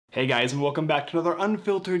Hey guys, and welcome back to another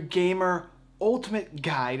Unfiltered Gamer Ultimate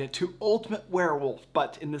Guide to Ultimate Werewolf,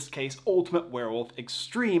 but in this case, Ultimate Werewolf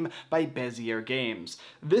Extreme by Bezier Games.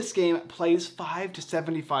 This game plays 5 to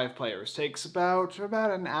 75 players, takes about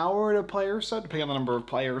an hour to play or so, depending on the number of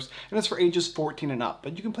players, and it's for ages 14 and up.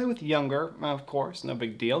 But you can play with younger, of course, no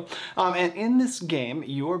big deal. And in this game,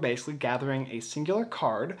 you are basically gathering a singular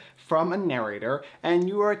card from a narrator, and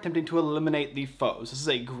you are attempting to eliminate the foes. This is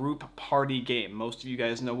a group party game. Most of you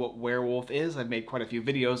guys know what Werewolf is. I've made quite a few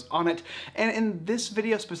videos on it, and in this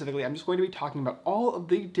video specifically, I'm just going to be talking about all of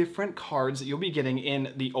the different cards that you'll be getting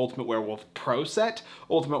in the Ultimate Werewolf Pro Set,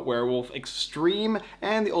 Ultimate Werewolf Extreme,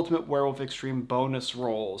 and the Ultimate Werewolf Extreme bonus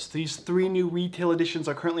rolls. These 3 new retail editions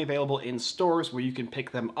are currently available in stores where you can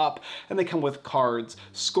pick them up, and they come with cards,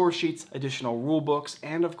 score sheets, additional rule books,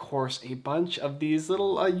 and of course a bunch of these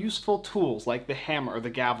little useful tools like the hammer, the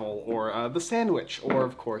gavel, or the sandwich, or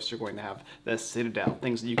of course you're going to have the citadel,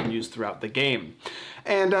 things that you can use throughout the game.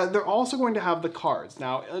 And they're also going to have the cards.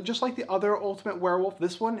 Now, just like the other Ultimate Werewolf,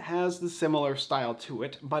 this one has the similar style to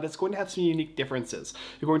it, but it's going to have some unique differences.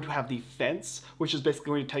 You're going to have the fence, which is basically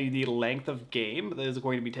going to tell you the length of game that is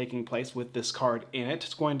going to be taking place with this card in it.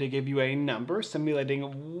 It's going to give you a number simulating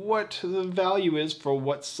what the value is for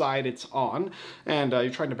what side it's on, and you're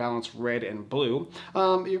trying to balance red and blue.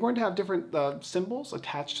 You're going to have different symbols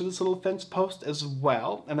attached to this little fence post as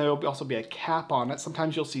well, and there will also be a cap on it.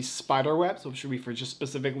 Sometimes you'll see spider webs, which should be for just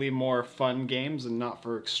specifically more fun games and not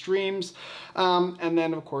for extremes. And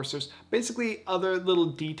then of course there's basically other little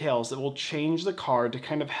details that will change the card to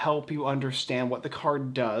kind of help you understand what the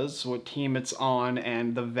card does, what team it's on,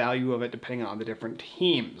 and the value of it depending on the different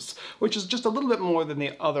teams, which is just a little bit more than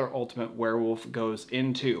the other Ultimate Werewolf goes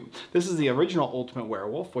into. This is the original Ultimate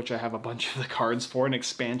Werewolf, which I have a bunch of the cards for and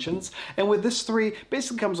expansions, and with this 3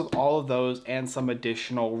 basically comes with all of those and some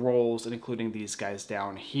additional rolls, including these guys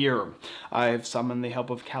down here. I've summoned the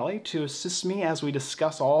help of Callie to assist me as we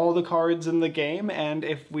discuss all the cards in the game, and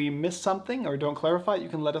if we miss something or don't clarify it, you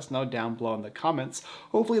can let us know down below in the comments.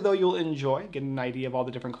 Hopefully though you'll enjoy getting an idea of all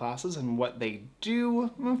the different classes and what they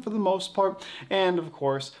do for the most part, and of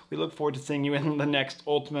course we look forward to seeing you in the next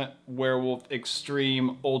Ultimate Werewolf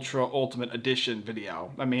Extreme Ultra Ultimate Edition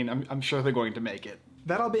video. I mean, I'm sure they're going to make it.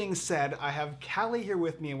 That all being said, I have Callie here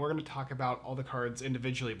with me and we're going to talk about all the cards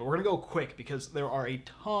individually, but we're going to go quick because there are a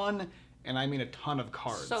ton, and I mean a ton of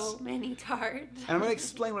cards. So many cards. And I'm going to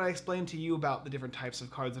explain what I explained to you about the different types of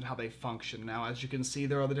cards and how they function. Now, as you can see,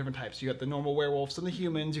 there are the different types. You got the normal werewolves and the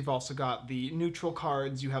humans. You've also got the neutral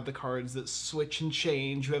cards. You have the cards that switch and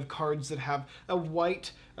change. You have cards that have a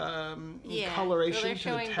white coloration so they're to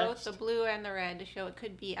showing the both text. the blue and the red to show it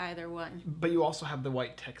could be either one. But you also have the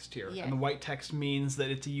white text here. Yeah. And the white text means that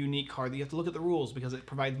it's a unique card that you have to look at the rules because it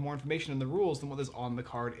provides more information in the rules than what is on the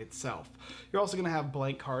card itself. You're also going to have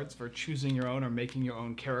blank cards for choosing your own or making your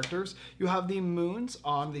own characters. You have the moons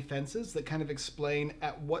on the fences that kind of explain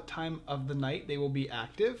at what time of the night they will be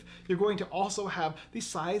active. You're going to also have the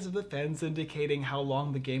size of the fence indicating how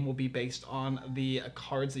long the game will be based on the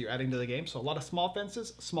cards that you're adding to the game. So a lot of small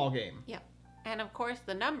fences, small game. Yep. And of course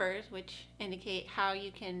the numbers, which indicate how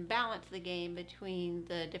you can balance the game between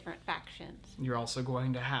the different factions. You're also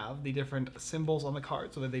going to have the different symbols on the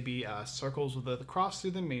card, so that they be circles with the cross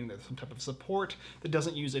through them, meaning there's some type of support that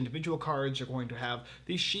doesn't use individual cards. You're going to have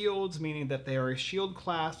these shields, meaning that they are a shield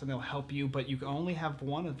class and they'll help you, but you can only have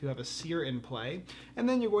one if you have a seer in play. And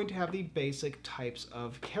then you're going to have the basic types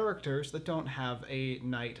of characters that don't have a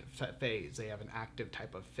night phase. They have an active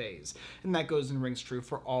type of phase. And that goes and rings true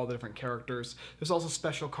for all the different characters. There's also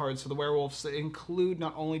special cards for the werewolves that include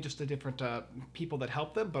not only just the different people that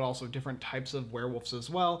help them, but also different types of werewolves as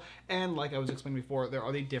well. And like I was explaining before, there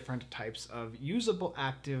are the different types of usable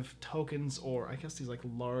active tokens, or I guess these like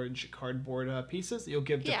large cardboard pieces that you'll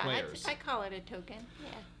give to players. I call it a token. Yeah.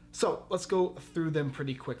 So let's go through them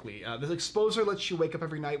pretty quickly. This exposer lets you wake up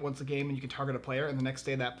every night once a game and you can target a player, and the next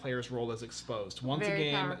day that player's role is exposed. Once a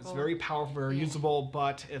game, powerful. It's very powerful, very usable,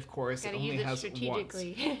 but of course it only has once.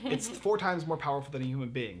 It's 4 times more powerful than a human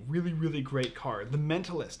being. Really, really great card. The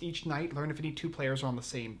Mentalist. Each night, learn if any 2 players are on the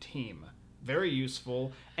same team. Very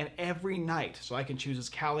useful, and every night, so I can choose as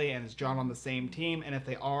Callie and as John on the same team, and if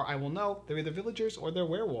they are, I will know they're either villagers or they're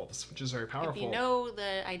werewolves, which is very powerful. If you know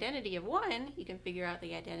the identity of one, you can figure out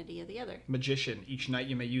the identity of the other. Magician. Each night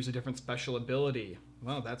you may use a different special ability.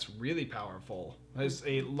 Well, that's really powerful. There's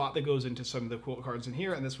a lot that goes into some of the cool cards in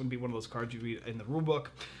here, and this would be one of those cards you read in the rulebook.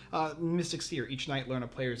 Mystic Seer. Each night learn a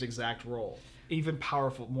player's exact role. Even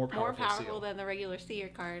powerful, more powerful seal. Than the regular seer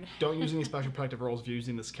card. Don't use any special protective rolls if you're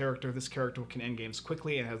using this character. This character can end games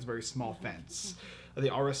quickly and has a very small fence.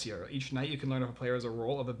 the aura seer. Each night you can learn if a player has a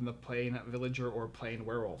role other than the plain villager or plain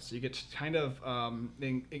werewolf. So you get to kind of what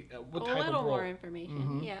type of role. A little more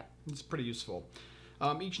information. Yeah. It's pretty useful.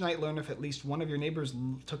 Each night learn if at least one of your neighbors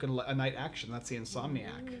took a night action. That's the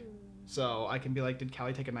insomniac. So I can be like, did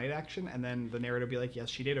Callie take a night action? And then the narrator will be like, yes,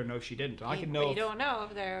 she did, or no, she didn't. And I can know. You don't know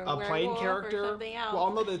if they're a plain character or something else. Well,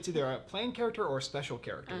 I'll know that it's either a plain character or a special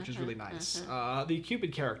character, which is really nice. The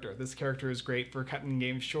Cupid character. This character is great for cutting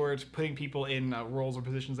games short, putting people in roles or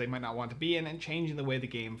positions they might not want to be in, and changing the way the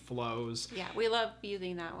game flows. Yeah, we love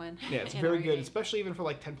using that one. Yeah, it's very good, especially even for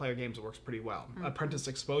like 10-player games. It works pretty well. Apprentice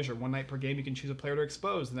exposure. One night per game, you can choose a player to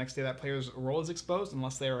expose. The next day, that player's role is exposed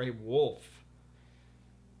unless they are a wolf.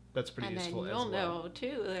 That's pretty useful as well. And then you'll know,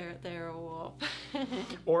 too, they're a wolf.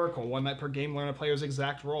 Oracle. One night per game, learn a player's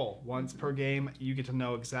exact role. Once per game, you get to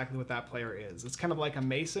know exactly what that player is. It's kind of like a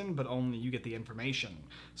Mason, but only you get the information.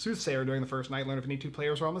 Soothsayer. During the first night, learn if any two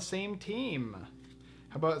players are on the same team.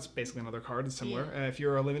 How about, it's basically another card, it's similar. Yeah. If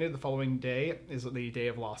you're eliminated, the following day is the day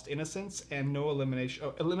of lost innocence, and no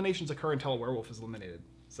eliminations occur until a werewolf is eliminated.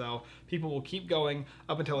 So people will keep going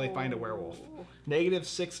up until they find a werewolf.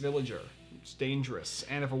 -6 villager. It's dangerous,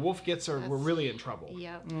 and if a wolf gets her, we're really in trouble.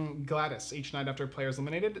 Yep. Gladys. Each night after a player is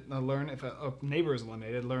eliminated, learn if a neighbor is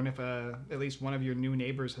eliminated. Learn if at least one of your new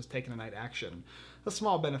neighbors has taken a night action. A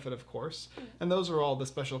small benefit, of course. And those are all the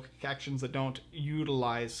special actions that don't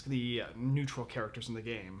utilize the neutral characters in the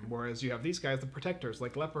game. Whereas you have these guys, the protectors,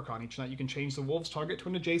 like Leprechaun. Each night you can change the wolf's target to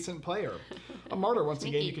an adjacent player. A martyr. Once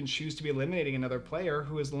again, you can choose to be eliminating another player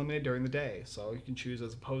who is eliminated during the day. So you can choose,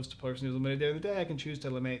 as opposed to a person who's eliminated during the day, I can choose to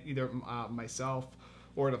eliminate either myself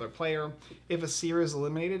or another player. If a seer is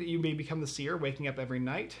eliminated, you may become the seer, waking up every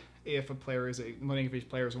night. If a player is learning if each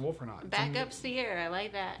player is a wolf or not. Backup seer, I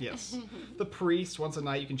like that. Yes. The priest. Once a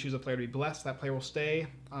night, you can choose a player to be blessed. That player will stay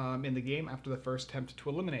in the game after the first attempt to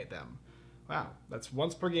eliminate them. Wow, that's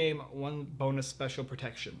once per game, one bonus special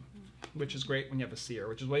protection, which is great when you have a seer,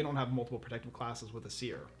 which is why you don't have multiple protective classes with a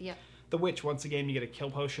seer. Yep. The Witch. Once a game, you get a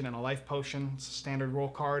kill potion and a life potion. It's a standard role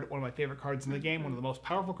card, one of my favorite cards in the game, one of the most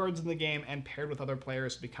powerful cards in the game, and paired with other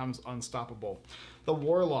players becomes unstoppable. The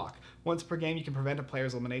Warlock. Once per game, you can prevent a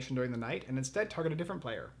player's elimination during the night and instead target a different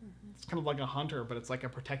player. It's kind of like a hunter, but it's like a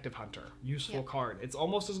protective hunter. Useful card. It's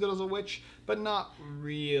almost as good as a witch, but not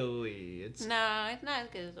really. No, it's not as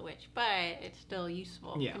good as a witch, but it's still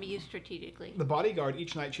useful. Yeah. It can be used strategically. The Bodyguard.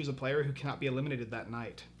 Each night, choose a player who cannot be eliminated that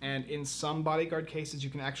night. And in some Bodyguard cases, you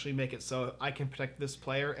can actually make it so I can protect this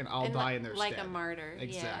player and I'll die in their stead. Like a martyr.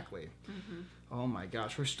 Exactly. Yeah. Oh my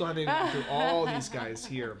gosh, we're still having to do all these guys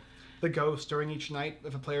here. The Ghost. During each night,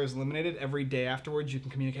 if a player is eliminated, every day afterwards, you can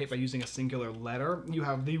communicate by using a singular letter. You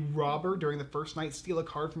have the Robber. During the first night, steal a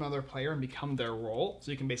card from another player and become their role. So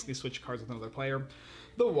you can basically switch cards with another player.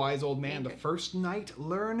 The Wise Old Man. The first night,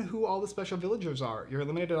 learn who all the special villagers are. You're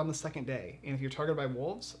eliminated on the second day. And if you're targeted by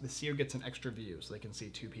wolves, the seer gets an extra view, so they can see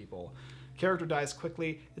 2 people. Character dies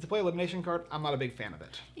quickly. It's a play elimination card. I'm not a big fan of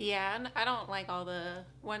it. Yeah, and I don't like all the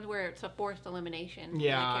ones where it's a forced elimination.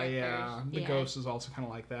 Yeah. The Ghost is also kind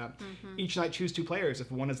of like that. Each night, choose 2 players.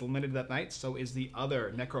 If one is eliminated that night, so is the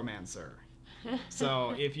other Necromancer.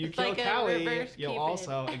 So if you kill like Callie, you'll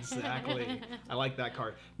also exactly. I like that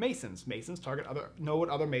card. Masons. Masons target know what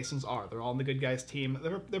other Masons are. They're all on the good guys team.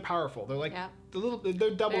 They're powerful. They're like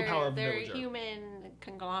they're double power of They're villager. human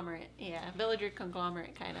conglomerate. Yeah, villager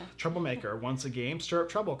conglomerate kind of. Troublemaker. Once a game, stir up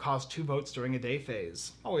trouble. Cause 2 votes during a day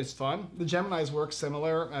phase. Always fun. The Geminis work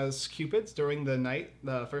similar as Cupids. During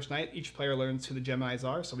the first night, each player learns who the Geminis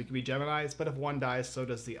are. So we can be Geminis, but if one dies, so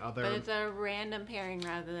does the other. But it's a random pairing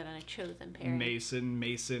rather than a chosen pairing.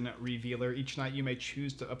 Mason, Revealer. Each night you may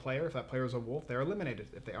choose a player. If that player is a wolf, they're eliminated.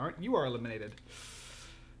 If they aren't, you are eliminated.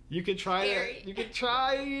 You could try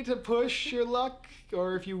to push your luck,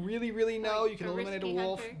 or if you really know, you can eliminate a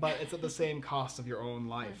wolf, hunter. but it's at the same cost of your own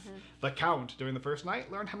life. The Count. During the first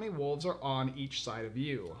night, learn how many wolves are on each side of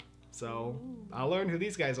you. So I'll learn who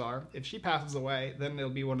these guys are. If she passes away, then it'll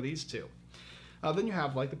be one of these 2. Then you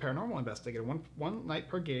have like the Paranormal Investigator. One night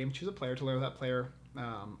per game, choose a player to learn if that player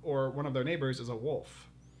or one of their neighbors is a wolf.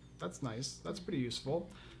 That's nice. That's pretty useful.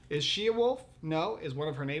 Is she a wolf? No. Is one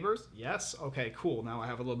of her neighbors? Yes. Okay, cool. Now I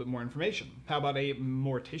have a little bit more information. How about a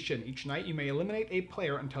Mortician? Each night you may eliminate a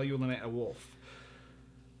player until you eliminate a wolf.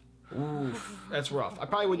 Oof, that's rough. I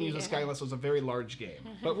probably wouldn't use this guy unless it was a very large game,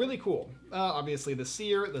 but really cool. Obviously the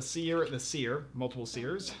Seer, multiple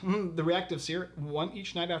Seers. The Reactive Seer.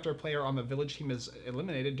 Each night after a player on the village team is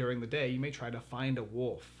eliminated during the day, you may try to find a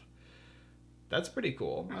wolf. That's pretty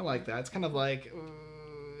cool. I like that. It's kind of like...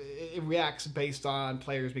 it reacts based on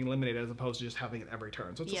players being eliminated as opposed to just having it every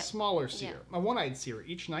turn. So it's a smaller seer. A one-eyed seer.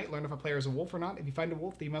 Each night, learn if a player is a wolf or not. If you find a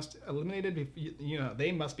wolf, they must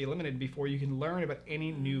they must be eliminated before you can learn about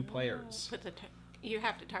any new players. You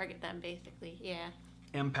have to target them, basically. Yeah.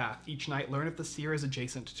 Empath. Each night, learn if the seer is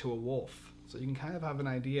adjacent to a wolf. So you can kind of have an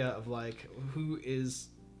idea of like who is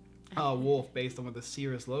a wolf based on where the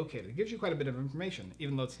seer is located. It gives you quite a bit of information,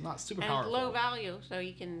 even though it's not super powerful. And it's low value, so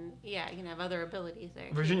you can have other abilities there.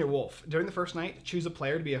 Virginia Wolf. During the first night, choose a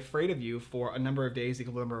player to be afraid of you for a number of days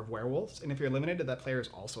equal to the number of werewolves, and if you're eliminated, that player is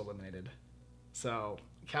also eliminated. So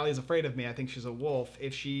Callie's afraid of me. I think she's a wolf.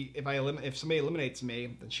 If somebody eliminates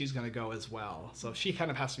me, then she's going to go as well. So she kind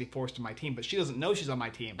of has to be forced to my team, but she doesn't know she's on my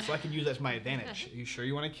team, so I can use that to my advantage. Are you sure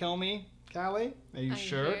you want to kill me, Callie? Are you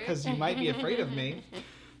sure? Because you might be afraid of me.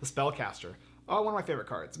 The Spellcaster. Oh, one of my favorite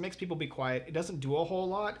cards. It makes people be quiet. It doesn't do a whole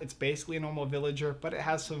lot. It's basically a normal villager, but it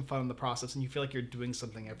has some fun in the process, and you feel like you're doing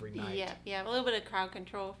something every night. Yeah, a little bit of crowd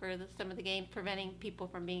control for some of the game, preventing people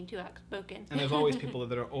from being too outspoken. And there's always people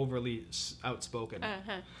that are overly outspoken.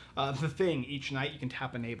 The Thing. Each night you can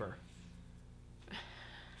tap a neighbor.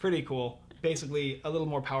 Pretty cool. Basically, a little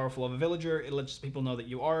more powerful of a villager. It lets people know that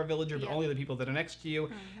you are a villager, but only the people that are next to you.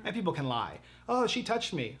 And people can lie. Oh, she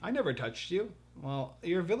touched me. I never touched you. Well,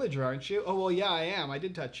 you're a villager, aren't you? Oh, well, yeah, I am. I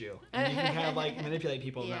did touch you. And you can kind of like manipulate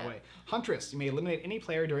people that way. Huntress. You may eliminate any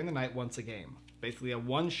player during the night once a game. Basically a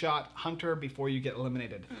one-shot hunter before you get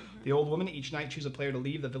eliminated. The Old Woman. Each night choose a player to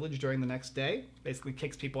leave the village during the next day. Basically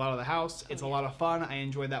kicks people out of the house. It's a lot of fun. I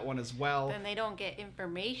enjoyed that one as well. Then they don't get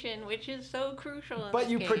information, which is so crucial in But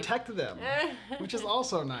this you game. Protect them, which is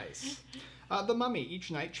also nice. The Mummy. Each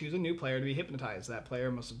night choose a new player to be hypnotized. That player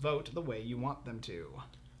must vote the way you want them to.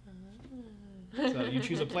 So you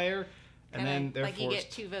choose a player, and then they're like forced. You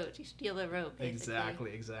get 2 votes. You steal the vote,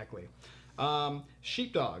 basically. Exactly.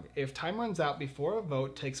 Sheepdog. If time runs out before a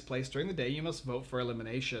vote takes place during the day, you must vote for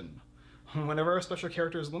elimination. Whenever a special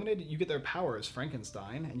character is eliminated, you get their powers,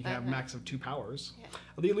 Frankenstein, and you can have a max of 2 powers.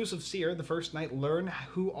 The Elusive Seer. The first night, learn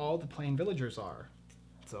who all the plain villagers are.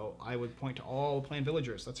 So I would point to all the plain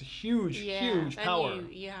villagers. That's a huge power.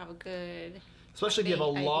 You have a good... Especially if you have a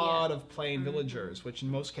lot of plain villagers, which in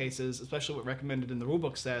most cases, especially what recommended in the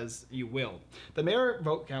rulebook says, you will. The mayor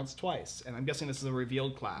vote counts twice, and I'm guessing this is a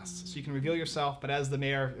revealed class. So you can reveal yourself, but as the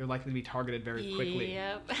mayor, you're likely to be targeted very quickly.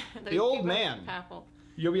 Yep. The Old Man.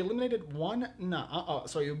 You'll be eliminated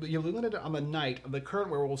you'll be eliminated on the night of the current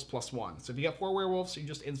werewolves +1. So if you get 4 werewolves, you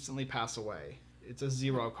just instantly pass away. It's a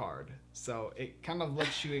 0 card. So it kind of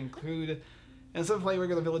lets you include... Instead of playing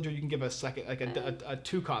regular villager, you can give a second, like a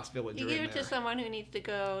 2-cost villager. You give it to someone who needs to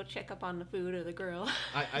go check up on the food or the girl.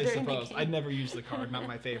 I suppose. I'd never use the card, not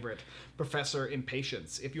my favorite. Professor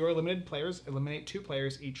Impatience. If you are eliminated players, eliminate 2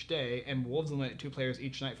 players each day, and wolves eliminate 2 players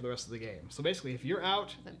each night for the rest of the game. So basically, if you're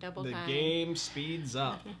out, the game speeds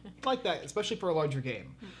up. Like that, especially for a larger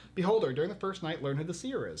game. Beholder. During the first night, learn who the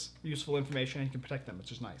seer is. Useful information, and you can protect them,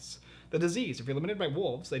 which is nice. The Disease. If you're eliminated by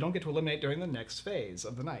wolves, they don't get to eliminate during the next phase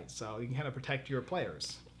of the night, so you can kind of protect your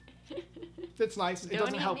players. It's nice. It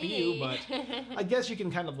doesn't help you, but I guess you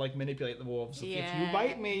can kind of like manipulate the wolves. If you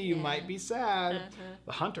bite me, you might be sad.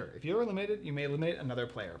 The Hunter. If you're eliminated, you may eliminate another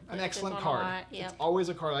player. An excellent card. It's always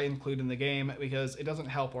a card I include in the game because it doesn't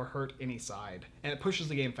help or hurt any side, and it pushes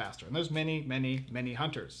the game faster. And there's many, many, many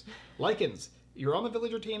hunters. Lichens. You're on the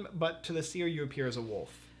villager team, but to the seer you appear as a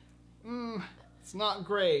wolf. It's not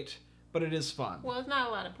great, but it is fun. Well, it's not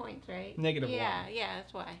a lot of points, right? -1. Yeah,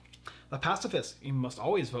 that's why. The Pacifist. You must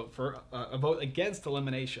always vote for a vote against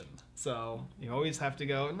elimination. So you always have to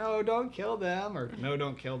go, no, don't kill them, or no,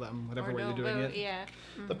 don't kill them, whatever way you're doing it.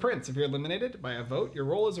 The Prince. If you're eliminated by a vote, your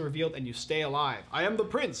role is revealed and you stay alive. I am the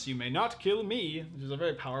Prince. You may not kill me, which is a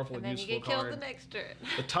very powerful and useful card. And then you get killed the next turn.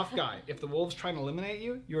 The Tough Guy. If the wolves try to eliminate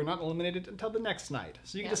you, you are not eliminated until the next night.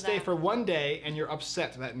 So you get to stay for 1 day, and you're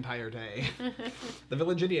upset that entire day. The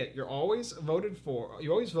Village Idiot. You always vote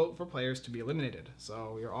for players to be eliminated.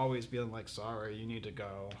 So you're always being like, sorry, you need to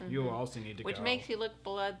go. You also need to go. Which makes you look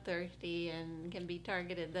bloodthirsty and can be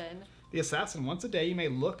targeted then. The Assassin. Once a day, you may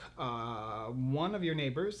look one of your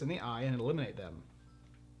neighbors in the eye and eliminate them.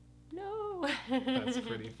 No. That's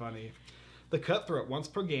pretty funny. The Cutthroat. Once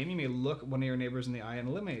per game, you may look one of your neighbors in the eye and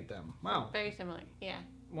eliminate them. Wow. Very similar, yeah.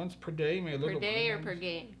 Once per day, you may look... Per day or per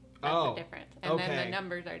game. That's the difference. And then the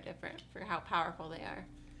numbers are different for how powerful they are.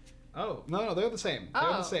 Oh, no, they're the same. They're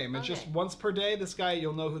the same. It's just once per day, this guy,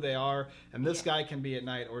 you'll know who they are, and this guy can be at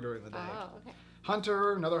night or during the day. Oh, okay.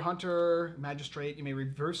 Hunter, another hunter, magistrate. You may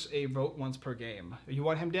reverse a vote once per game. You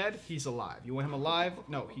want him dead? He's alive. You want him alive?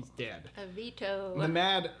 No, he's dead. A veto. The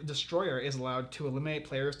Mad Destroyer is allowed to eliminate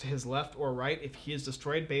players to his left or right if he is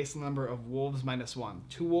destroyed based on the number of wolves -1.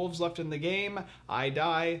 2 wolves left in the game. I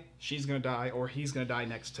die, she's going to die, or he's going to die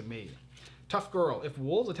next to me. Tough girl. If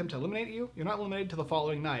wolves attempt to eliminate you, you're not eliminated till the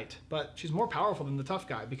following night. But she's more powerful than the tough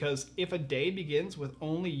guy, because if a day begins with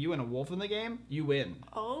only you and a wolf in the game, you win.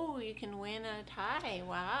 Oh, you can win a tie.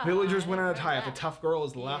 Wow. Villagers win on a tie if the tough girl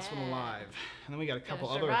is the last one alive. And then we got a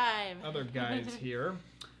couple survive. other guys here.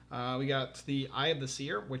 We got the Eye of the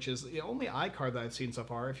Seer, which is the only eye card that I've seen so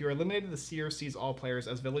far. If you're eliminated, the Seer sees all players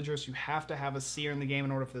as villagers. You have to have a Seer in the game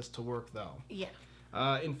in order for this to work, though. Yeah.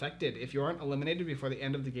 Infected. If you aren't eliminated before the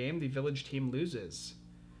end of the game, the village team loses.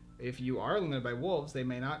 If you are eliminated by wolves, they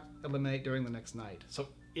may not eliminate during the next night. So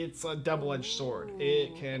it's a double-edged sword.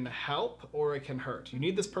 It can help or it can hurt. You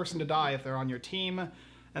need this person to die if they're on your team,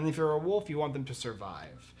 and if you're a wolf, you want them to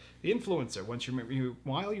survive. The Influencer.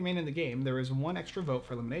 While you remain in the game, there is 1 extra vote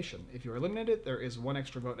for elimination. If you are eliminated, there is 1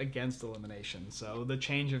 extra vote against elimination. So the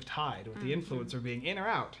change of tide with the Influencer being in or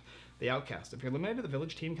out. The Outcast. If you're eliminated, the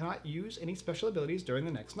village team cannot use any special abilities during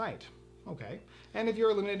the next night. Okay. And if you're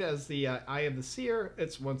eliminated as the Eye of the Seer,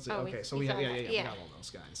 it's once... okay, so we have we got all those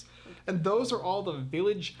guys. And those are all the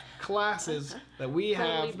village classes that we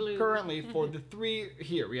have currently for the 3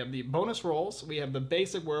 here. We have the bonus rolls, we have the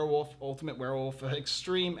basic werewolf, ultimate werewolf,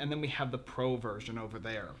 extreme, and then we have the pro version over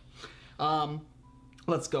there.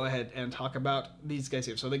 Let's go ahead and talk about these guys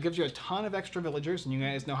here. So that gives you a ton of extra villagers, and you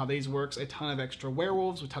guys know how these works. A ton of extra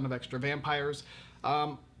werewolves, a ton of extra vampires.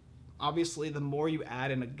 Obviously, the more you add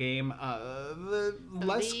in a game, the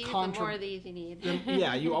less the more of these you need.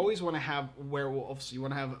 Yeah, you always want to have werewolves. You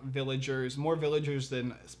want to have villagers, more villagers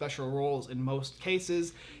than special roles in most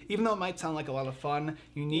cases. Even though it might sound like a lot of fun,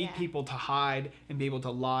 you need people to hide and be able to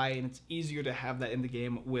lie, and it's easier to have that in the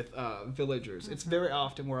game with villagers. It's very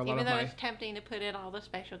often where a lot of Even though it's tempting to put in all the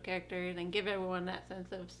special characters and give everyone that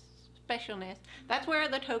sense of specialness, that's where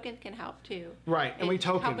the tokens can help too. Right, and we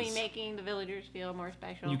tokens. Helping making the villagers feel more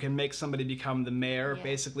special. You can make somebody become the mayor. Yeah.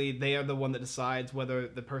 Basically, they are the one that decides whether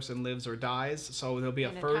the person lives or dies. So there'll be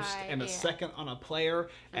a first and a second on a player,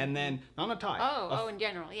 and then not a tie. Oh, in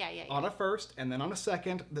general, yeah. On a first and then on a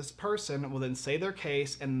second, this person will then say their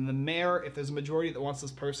case, and the mayor, if there's a majority that wants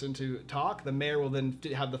this person to talk, the mayor will then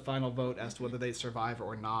have the final vote as to whether they survive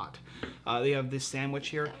or not. They have this sandwich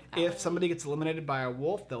here. If somebody gets eliminated by a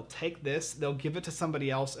wolf, they'll take this, they'll give it to somebody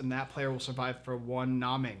else, and that player will survive for 1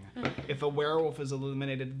 nomming. If a werewolf is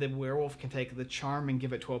eliminated, the werewolf can take the charm and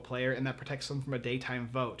give it to a player, and that protects them from a daytime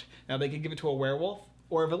vote. Now they can give it to a werewolf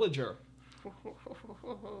or a villager.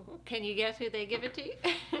 Can you guess who they give it to?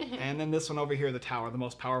 And then this one over here, the Tower, the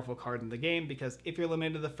most powerful card in the game, because if you're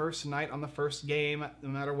eliminated the first night on the first game, no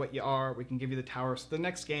matter what you are, we can give you the Tower, so the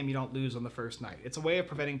next game you don't lose on the first night. It's a way of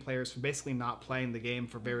preventing players from basically not playing the game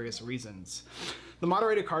for various reasons. The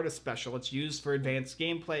Moderator card is special. It's used for advanced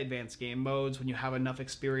gameplay, advanced game modes. When you have enough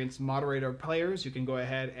experienced moderator players, you can go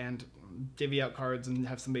ahead and divvy out cards and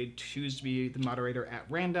have somebody choose to be the moderator at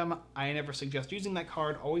random. I never suggest using that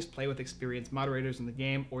card. Always play with experienced moderators in the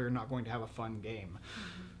game, or you're not going to have a fun game.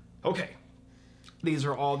 Okay. These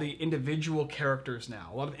are all the individual characters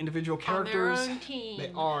now. A lot of individual characters. On their own team.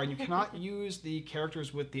 They are, and you cannot use the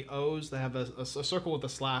characters with the O's that have a circle with a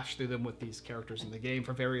slash through them with these characters in the game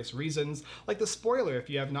for various reasons. Like the spoiler,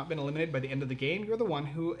 if you have not been eliminated by the end of the game, you're the one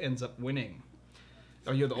who ends up winning.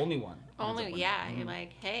 Or you're the only one. You're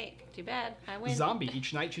like, hey, too bad, I win. Zombie.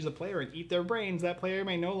 Each night choose a player and eat their brains. That player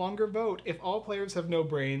may no longer vote. If all players have no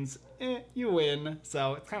brains, you win.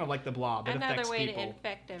 So it's kind of like the Blob. It affects Another way people. to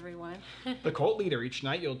infect everyone. The Cult Leader. Each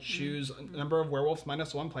night you'll choose a number of werewolves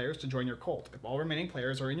 -1 players to join your cult. If all remaining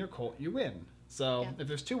players are in your cult, you win. So if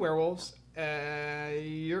there's 2 werewolves,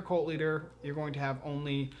 your Cult Leader, you're going to have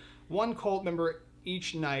only 1 cult member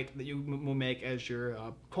each night that you will make as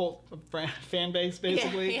your cult fan base,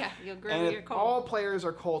 basically. Yeah, you'll grow and your if cult. all players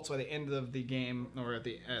are cults by the end of the game, or at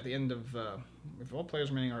the end of if all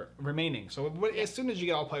players are remaining. So as soon as you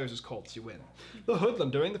get all players as cults, you win. The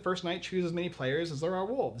Hoodlum. During the first night, choose as many players as there are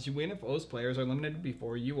wolves. You win if those players are eliminated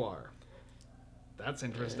before you are. That's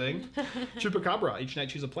interesting. Chupacabra. Each night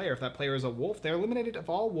choose a player. If that player is a wolf, they're eliminated. If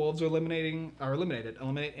all wolves are eliminated,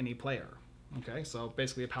 eliminate any player. Okay, so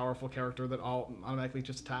basically a powerful character that automatically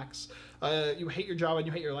just attacks. You hate your job and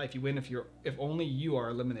you hate your life. You win if only you are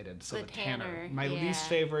eliminated. So the Tanner. My least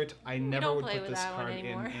favorite. I never would put this card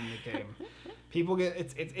in the game. People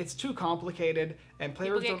get it's too complicated, and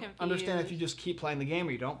players don't understand if you just keep playing the game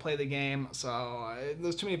or you don't play the game. So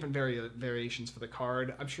there's too many different variations for the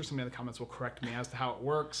card. I'm sure somebody in the comments will correct me as to how it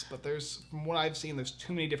works, but from what I've seen, there's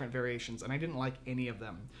too many different variations, and I didn't like any of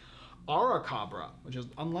them. Auracabra, which is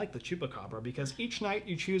unlike the Chupacabra, because each night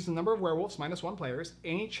you choose the number of werewolves -1 players.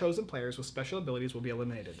 Any chosen players with special abilities will be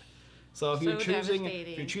eliminated. So if you're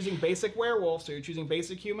choosing basic werewolves or you're choosing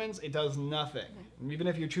basic humans, it does nothing. Even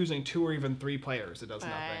if you're choosing 2 or even 3 players, it does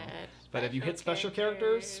nothing. But if you hit special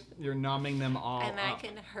characters, you're nomming them all and that up.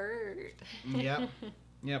 can hurt. Yep.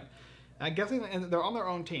 I'm guessing, and they're on their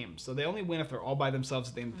own team, so they only win if they're all by themselves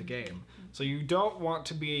at the end of the game. So you don't want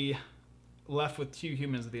to be left with 2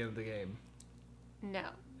 humans at the end of the game. No.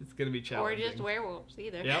 It's going to be challenging. Or just werewolves,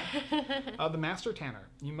 either. Yep. The Master Tanner.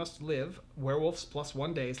 You must live werewolves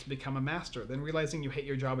 +1 days to become a master. Then realizing you hate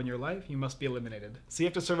your job and your life, you must be eliminated. So you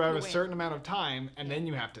have to survive a certain amount of time, and then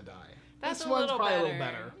you have to die. This one's probably a little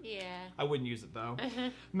better. Yeah. I wouldn't use it, though.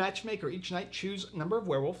 Matchmaker. Each night choose number of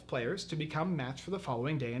werewolf players to become match for the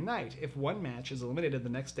following day and night. If one match is eliminated the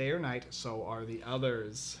next day or night, so are the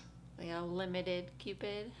others. Limited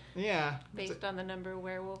Cupid. Yeah. Based on the number of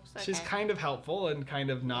werewolves. Okay. She's kind of helpful and kind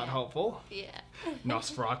of not helpful. Yeah.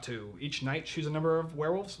 Nosferatu. Each night choose a number of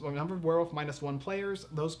werewolves, -1 players.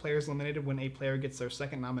 Those players eliminated when a player gets their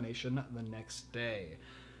second nomination the next day.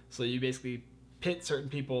 So you basically pit certain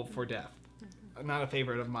people for death. Not a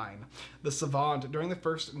favorite of mine. The Savant. During the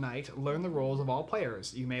first night, learn the roles of all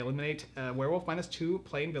players. You may eliminate werewolf -2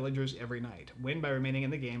 plain villagers every night. Win by remaining in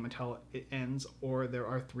the game until it ends or there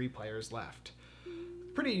are 3 players left.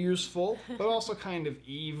 Pretty useful, but also kind of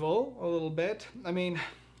evil a little bit. I mean,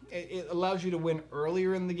 it allows you to win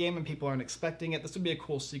earlier in the game and people aren't expecting it. This would be a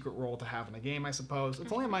cool secret role to have in a game, I suppose.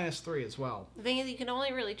 It's only a -3 as well. The thing is, you can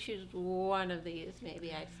only really choose one of these,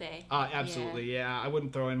 maybe, I'd say. Absolutely, yeah. I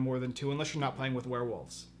wouldn't throw in more than 2 unless you're not playing with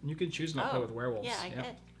werewolves. You can choose not to play with werewolves. Yeah, I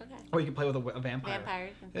guess. Okay. Or you can play with a vampire.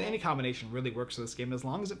 Vampires. Any combination really works for this game as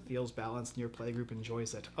long as it feels balanced and your playgroup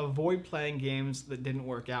enjoys it. Avoid playing games that didn't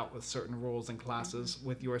work out with certain rules and classes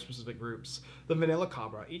with your specific groups. The Vanilla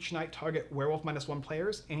Cabra. Each night target werewolf -1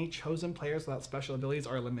 players. Any chosen players without special abilities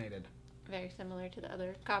are eliminated. Very similar to the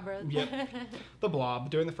other cabras. Yep. The Blob.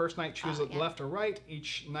 During the first night, choose left or right.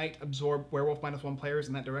 Each night absorb werewolf -1 players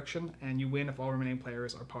in that direction, and you win if all remaining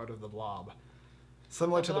players are part of the Blob.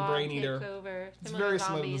 Similar to the Brain Eater. It's very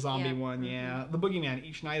similar to the zombie one, yeah. The Boogeyman.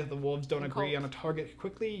 Each night if the wolves don't agree on a target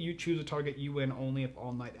quickly, you choose a target, you win only if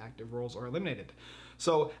all night active roles are eliminated.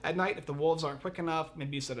 So at night, if the wolves aren't quick enough,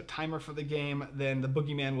 maybe you set a timer for the game, then the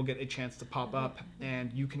Boogeyman will get a chance to pop up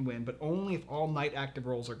and you can win, but only if all night active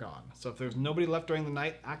roles are gone. So if there's nobody left during the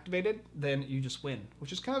night activated, then you just win,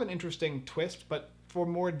 which is kind of an interesting twist, but for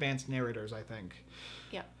more advanced narrators, I think.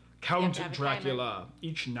 Yep. Count Dracula.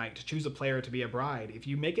 Each night, choose a player to be a bride. If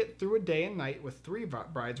you make it through a day and night with 3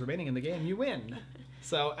 brides remaining in the game, you win.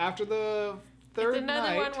 So after the third night... It's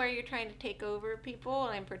another one where you're trying to take over people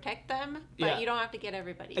and protect them, but you don't have to get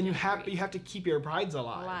everybody. And you have to keep your brides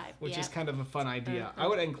alive, which is kind of a fun idea. I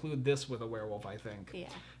would include this with a werewolf, I think. Yeah.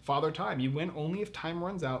 Father Time. You win only if time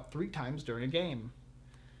runs out 3 times during a game.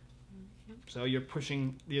 So you're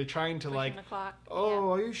trying to the clock.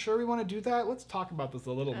 Are you sure we want to do that? Let's talk about this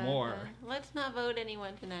a little more. Let's not vote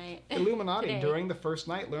anyone tonight. Illuminati. During the first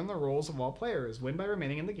night, learn the roles of all players. Win by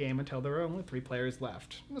remaining in the game until there are only 3 players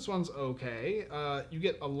left. This one's okay. You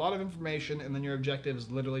get a lot of information, and then your objective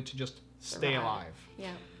is literally to just stay alive.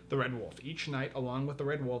 Yeah. The Red Wolf. Each night, along with the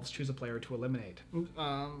Red Wolves, choose a player to eliminate. And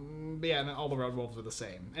all the Red Wolves are the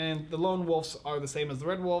same. And the Lone Wolves are the same as the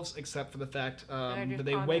Red Wolves, except for the fact that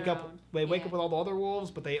they wake up with all the other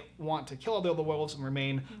wolves, but they want to kill all the other wolves and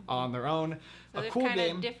remain on their own. So there's kind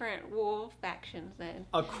of different wolf factions then.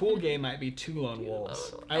 A cool game might be 2 Lone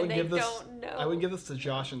Wolves. I would give this to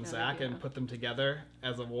Josh and Zach and put them together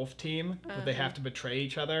as a wolf team, but they have to betray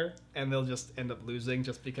each other, and they'll just end up losing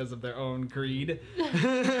just because of their own greed.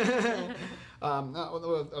 I was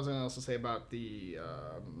going to also say about the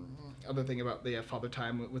other thing about the Father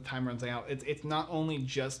Time with time running out. It's not only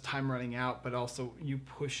just time running out, but also you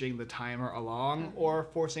pushing the timer along or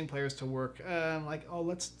forcing players to work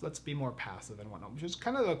let's be more passive and whatnot, which is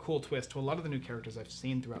kind of a cool twist to a lot of the new characters I've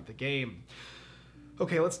seen throughout the game.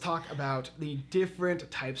 Okay, let's talk about the different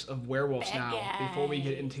types of werewolves now before we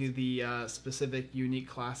get into the specific unique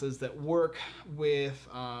classes that work with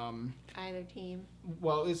either team.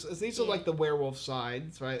 Well, these are like the werewolf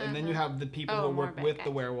sides, right? And then you have the people who work with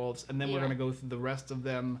the werewolves, and then we're going to go through the rest of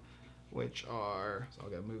them, which are, so I'm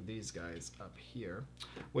going to move these guys up here,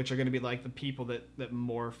 which are going to be like the people that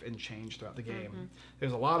morph and change throughout the game.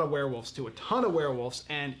 There's a lot of werewolves too, a ton of werewolves,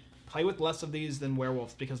 and Play with less of these than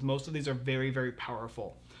werewolves because most of these are very, very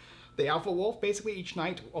powerful. The alpha wolf, basically each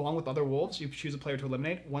night, along with other wolves, you choose a player to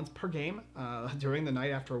eliminate once per game. During the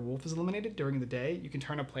night after a wolf is eliminated, during the day, you can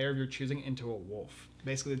turn a player of your choosing into a wolf.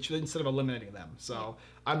 Basically, instead of eliminating them. So,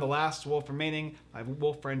 I'm the last wolf remaining, my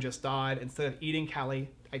wolf friend just died. Instead of eating Callie,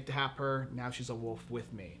 I tap her, now she's a wolf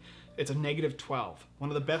with me. It's a -12. One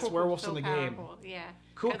of the best werewolves in the powerful. game. Yeah.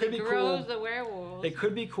 Cool, could be it cool. grows the werewolves. It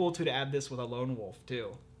could be cool too to add this with a lone wolf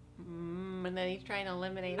too. And then he's trying to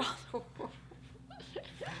eliminate all the wolves.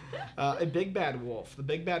 A big bad wolf. The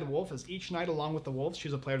big bad wolf is each night along with the wolves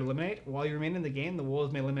choose a player to eliminate. While you remain in the game, the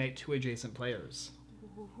wolves may eliminate 2 adjacent players.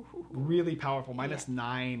 Really powerful,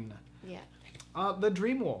 -9. Yeah. The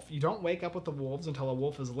dream wolf. You don't wake up with the wolves until a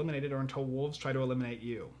wolf is eliminated or until wolves try to eliminate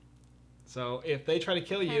you. So if they try to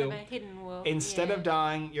kill Kind you, of a hidden wolf. instead of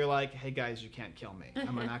dying, you're like, hey guys, you can't kill me.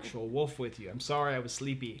 I'm an actual wolf with you. I'm sorry I was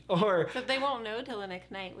sleepy. Or So they won't know till the next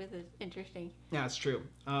night, which is interesting. yeah, it's true.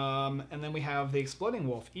 And then we have the exploding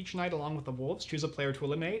wolf. Each night along with the wolves, choose a player to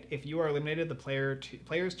eliminate. If you are eliminated, the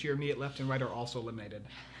players to your immediate left and right are also eliminated.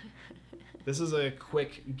 This is a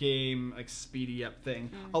quick game, like speedy up thing.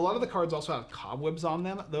 A lot of the cards also have cobwebs on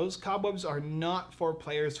them. Those cobwebs are not for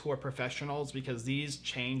players who are professionals because these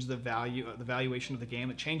change the valuation of the game.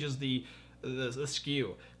 It changes the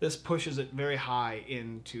skew. This pushes it very high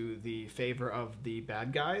into the favor of the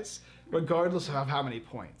bad guys, regardless of how many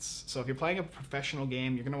points. So if you're playing a professional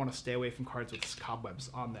game, you're going to want to stay away from cards with cobwebs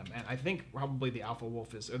on them. And I think probably the alpha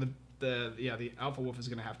wolf is, or the alpha wolf is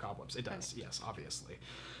going to have cobwebs. It does, yes, obviously.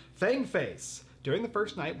 Fang Face. During the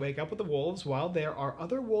first night, wake up with the wolves. While there are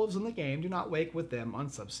other wolves in the game, do not wake with them on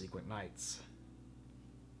subsequent nights.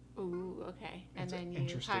 Ooh, okay. And That's then an you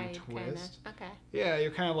interesting hide, twist. kinda. Okay. Yeah,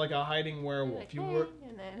 you're kind of like a hiding werewolf. Like, You hey, were,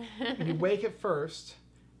 and then you wake at first,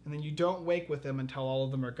 and then you don't wake with them until all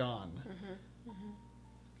of them are gone.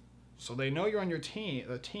 So they know you're on your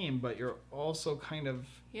team, but you're also kind of...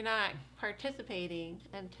 You're not participating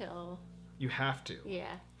until... You have to.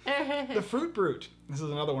 Yeah. The Fruit Brute. This is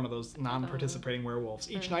another one of those non-participating werewolves.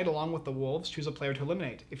 Each night, along with the wolves, choose a player to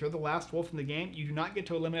eliminate. If you're the last wolf in the game, you do not get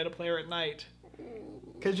to eliminate a player at night.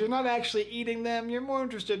 Because you're not actually eating them. You're more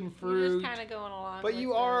interested in fruit. You're just kind of going along But with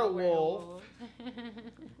you are the a wolf. werewolf.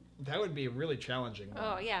 That would be a really challenging one.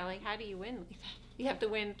 Oh, yeah. Like, how do you win? You have to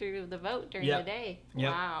win through the vote during the day.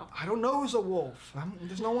 Yep. Wow. I don't know who's a wolf.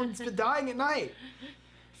 There's no one dying at night.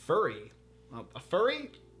 Furry. A furry?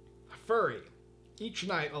 A furry. Each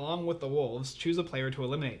night, along with the wolves, choose a player to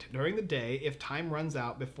eliminate. During the day, if time runs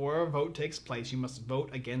out before a vote takes place, you must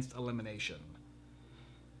vote against elimination.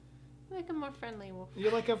 Like a more friendly wolf.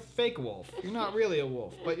 You're like a fake wolf. You're not really a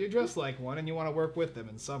wolf, but you're dressed like one and you want to work with them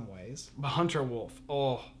in some ways. The hunter wolf.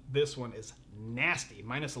 Oh, this one is nasty.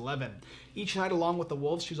 -11. Each night, along with the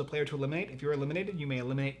wolves, choose a player to eliminate. If you're eliminated, you may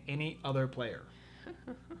eliminate any other player.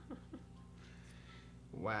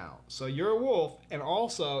 Wow. So you're a wolf, and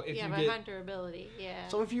also if you have get... a hunter ability, yeah.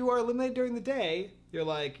 So if you are eliminated during the day, you're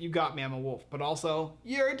like, you got me, I'm a wolf. But also,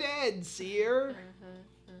 you're dead, seer.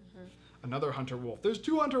 Another hunter wolf. There's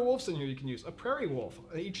 2 hunter wolves in here you can use. A prairie wolf.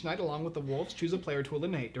 Each night, along with the wolves, choose a player to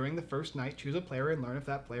eliminate. During the first night, choose a player and learn if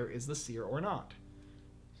that player is the seer or not.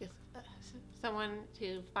 Just someone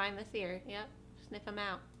to find the seer. Yep. Sniff them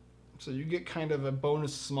out. So you get kind of a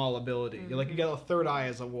bonus small ability. You're like, you got a third eye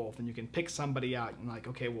as a wolf, and you can pick somebody out and like,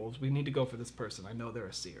 okay, wolves, we need to go for this person. I know they're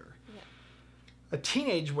a seer. Yeah. A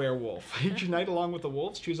teenage werewolf. Each night, along with the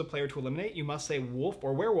wolves, choose a player to eliminate. You must say wolf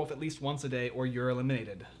or werewolf at least once a day, or you're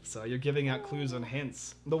eliminated. So you're giving out clues and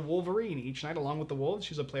hints. The Wolverine. Each night, along with the wolves,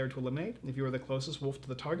 choose a player to eliminate. If you are the closest wolf to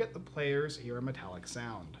the target, the players hear a metallic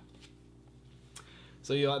sound.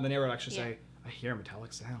 So and the arrow will actually say, I hear a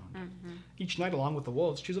metallic sound. Each night, along with the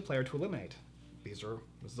wolves, choose a player to eliminate. This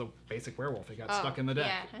is a basic werewolf. He got stuck in the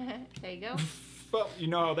deck. Yeah. There you go. Well, you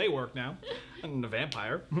know how they work now. And a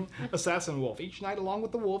vampire. Assassin wolf. Each night, along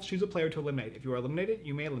with the wolves, choose a player to eliminate. If you are eliminated,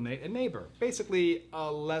 you may eliminate a neighbor. Basically,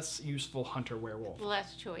 a less useful hunter werewolf.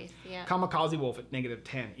 Less choice, yeah. Kamikaze wolf at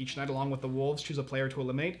 -10. Each night, along with the wolves, choose a player to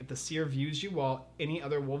eliminate. If the seer views you while any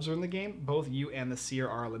other wolves are in the game, both you and the seer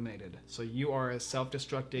are eliminated. So you are a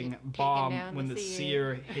self-destructing bomb when the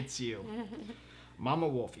seer hits you. Mama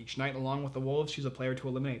wolf. Each night, along with the wolves, choose a player to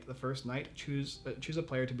eliminate. The first night, choose a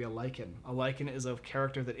player to be a lichen. A lichen is a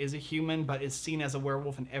character that is a human, but is seen as a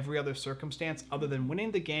werewolf in every other circumstance other than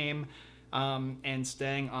winning the game and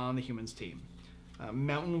staying on the human's team.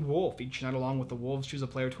 Mountain wolf. Each night, along with the wolves, choose a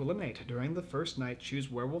player to eliminate. During the first night,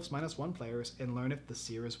 choose werewolves -1 players and learn if the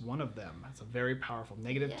seer is one of them. That's a very powerful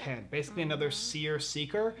 -10. Basically, another seer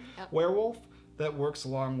seeker werewolf. that works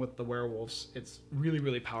along with the werewolves. It's really,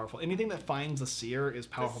 really powerful. Anything that finds a seer is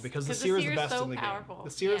powerful because the seer is the best in the game.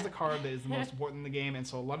 The seer is the card that is the most important in the game, and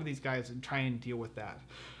so a lot of these guys try and deal with that.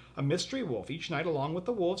 A mystery wolf. Each night, along with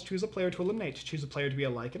the wolves, choose a player to eliminate. Choose a player to be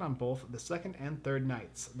a Lycan on both the second and third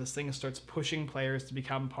nights. This thing starts pushing players to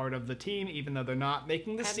become part of the team, even though they're not,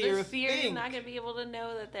 making the seer is not going to be able to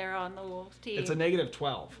know that they're on the wolves team. It's a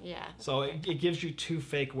 -12. Yeah. So it gives you 2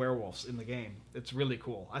 fake werewolves in the game. It's really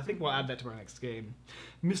cool. I think we'll add that to our next game.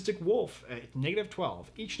 Mystic Wolf, -12.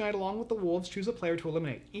 Each night, along with the wolves, choose a player to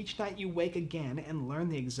eliminate. Each night you wake again and learn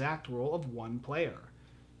the exact role of one player.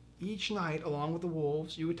 Each night, along with the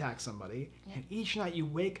wolves, you attack somebody, and each night you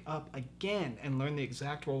wake up again and learn the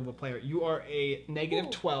exact role of a player. You are a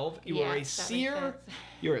 -12. You are a seer.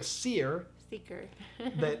 You're a seer. Seeker.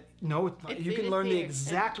 You can learn the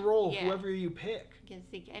exact role of whoever you pick. You can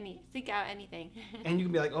seek out anything. And you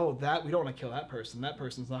can be like, oh, we don't want to kill that person. That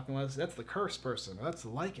person's not going to let us. That's the cursed person. Or that's the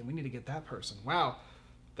Lycan. We need to get that person. Wow,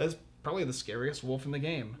 that's probably the scariest wolf in the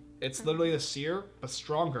game. It's literally a seer, but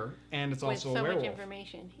stronger, and it's also a werewolf. With so much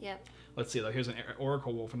information, yep. Let's see, though. Here's an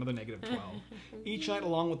Oracle Wolf, another -12. Each night,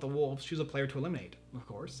 along with the wolves, choose a player to eliminate, of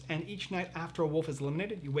course. And each night after a wolf is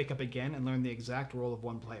eliminated, you wake up again and learn the exact role of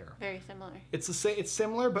one player. Very similar. It's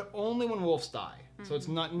similar, but only when wolves die. So it's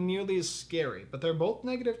not nearly as scary, but they're both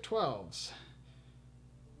 -12s.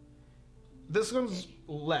 This one's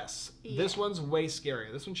less. Yeah. This one's way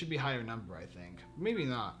scarier. This one should be higher number, I think. Maybe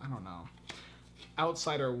not. I don't know.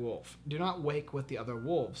 Outsider Wolf. Do not wake with the other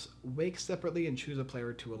wolves. Wake separately and choose a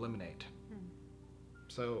player to eliminate.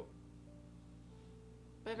 So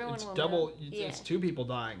everyone it's will double. Know. It's 2 people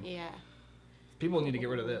dying. Yeah. People need to get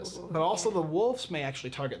rid of this. But also the wolves may actually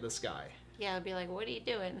target this guy. Yeah, they'll be like, "What are you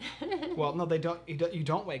doing?" Well, no, they don't. You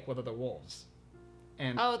don't wake with other wolves.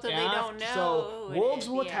 And so they don't know. So wolves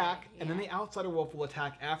will attack, and then the outsider wolf will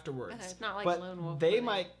attack afterwards. It's not like but lone wolf. They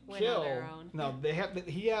might kill. Their own. No, they have.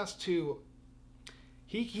 He has to.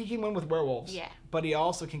 He can win with werewolves. Yeah. But he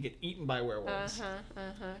also can get eaten by werewolves.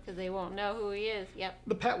 Because they won't know who he is. Yep.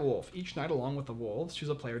 The pet wolf. Each night, along with the wolves, choose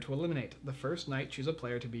a player to eliminate. The first night, choose a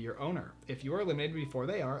player to be your owner. If you are eliminated before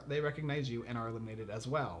they recognize you and are eliminated as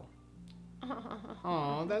well.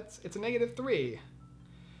 Oh, it's a -3.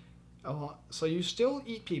 So you still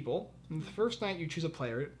eat people. And the first night you choose a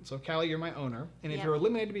player. So Callie, you're my owner. And if you're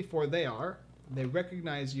eliminated before they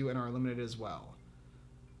recognize you and are eliminated as well.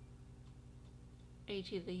 You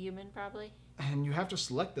choose a human, probably. And you have to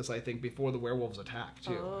select this, I think, before the werewolves attack,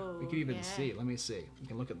 too. Oh, we can even see. Let me see. You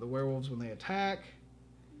can look at the werewolves when they attack.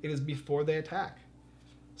 It is before they attack.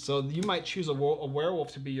 So you might choose a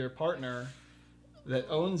werewolf to be your partner that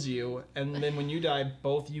owns you, and then when you die,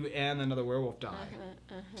 both you and another werewolf die.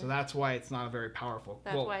 So that's why it's not a very powerful.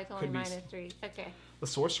 That's why it's only -3. Okay. The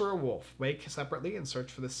sorcerer wolf. Wake separately and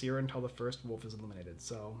search for the seer until the first wolf is eliminated.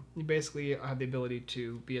 So you basically have the ability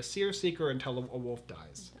to be a seer seeker until a wolf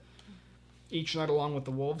dies. Each night, along with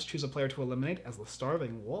the wolves, choose a player to eliminate as the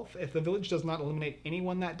starving wolf. If the village does not eliminate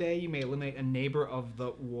anyone that day, you may eliminate a neighbor of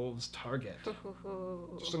the wolves' target.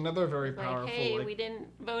 Just another very powerful. Hey, we didn't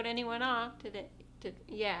vote anyone off today.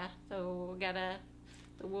 So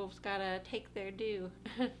the wolves gotta take their due.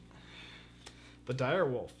 The dire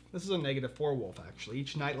wolf. This is a -4 wolf, actually.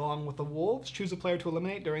 Each night, along with the wolves, choose a player to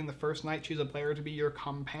eliminate. During the first night, choose a player to be your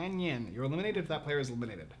companion. You're eliminated if that player is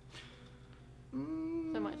eliminated.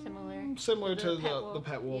 Somewhat similar. Similar to the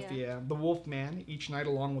pet wolf, yeah. The wolf man. Each night,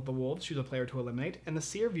 along with the wolves, choose a player to eliminate. And the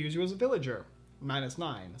seer views you as a villager.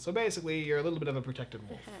 -9. So basically, you're a little bit of a protected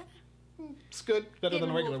wolf. It's good. Better than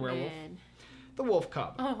a regular werewolf. The wolf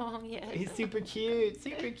cub. Oh, yeah. He's super cute,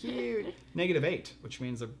 super cute. -8, which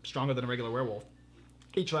means they're stronger than a regular werewolf.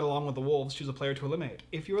 Each night, along with the wolves, choose a player to eliminate.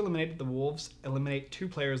 If you're eliminated, the wolves eliminate 2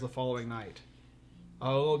 players the following night.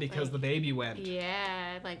 Oh, because the baby went.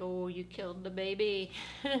 Yeah, you killed the baby.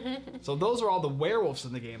 So those are all the werewolves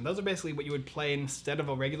in the game. Those are basically what you would play instead of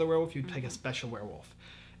a regular werewolf. You'd take a special werewolf.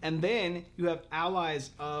 And then you have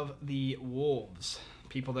allies of the wolves.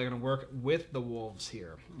 People that are going to work with the wolves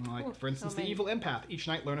here. For instance, the evil empath. Each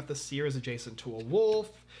night learn if the seer is adjacent to a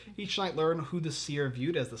wolf. Each night learn who the seer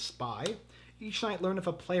viewed as the spy. Each night learn if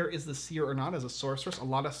a player is the seer or not as a sorceress. A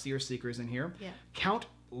lot of seer seekers in here. Yeah. Count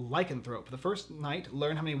lycanthrope. The first night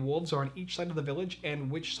learn how many wolves are on each side of the village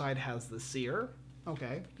and which side has the seer.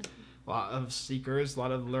 Okay. A lot of seekers, a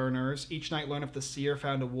lot of learners. Each night learn if the seer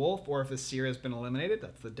found a wolf or if the seer has been eliminated.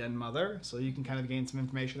 That's the den mother. So you can kind of gain some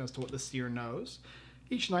information as to what the seer knows.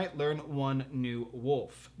 Each night, learn 1 new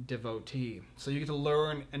wolf, devotee. So you get to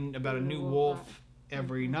learn about a new wolf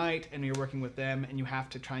every night, and you're working with them, and you have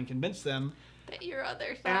to try and convince them. That your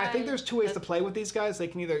other side. And I think there's 2 ways to play with these guys. You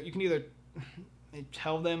can either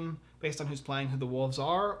tell them based on who's playing, who the wolves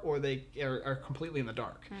are, or they are completely in the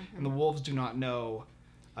dark. And the wolves do not know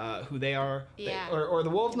who they are. Yeah. Or the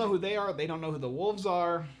wolves know who they are. They don't know who the wolves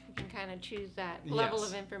are. You can kind of choose that level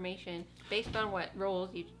of information based on what roles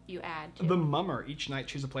you add to. The mummer. Each night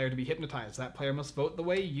choose a player to be hypnotized. That player must vote the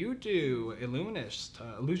way you do.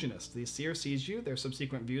 Illusionist. The seer sees you. Their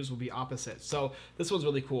subsequent views will be opposite. So this one's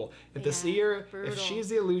really cool. If the seer, if she's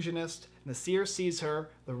the illusionist and the seer sees her,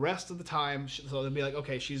 the rest of the time, so they'll be like,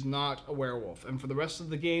 okay, she's not a werewolf. And for the rest of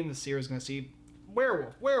the game, the seer is going to see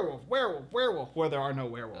werewolf, werewolf, werewolf, werewolf, where there are no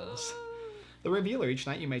werewolves. The revealer. Each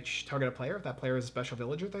night you may target a player. If that player is a special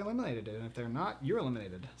villager, they're eliminated. And if they're not, you're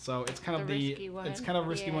eliminated. So it's kind of it's kind of a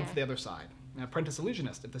risky one for the other side. Now, apprentice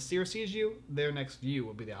illusionist. If the seer sees you, their next view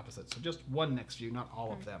will be the opposite. So just one next view, not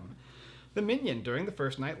all of them. The minion. During the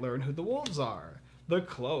first night, learn who the wolves are. The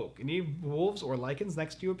cloak. Any wolves or lichens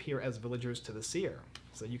next to you appear as villagers to the seer.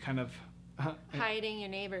 So you kind of hiding your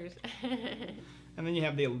neighbors. And then you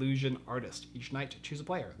have the illusion artist. Each night, choose a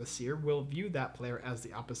player. The seer will view that player as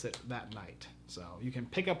the opposite that night. So you can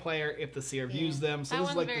pick a player if the seer views them. So that this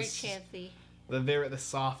is like very chancy. The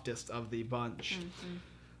softest of the bunch.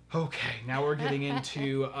 Okay, now we're getting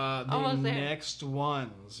into the next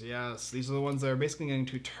ones. Yes, these are the ones that are basically going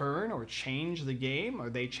to turn or change the game, or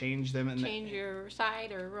they change them. Change your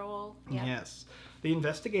side or role. Yeah. Yes. The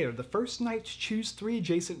investigator. The first night, choose 3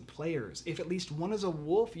 adjacent players. If at least one is a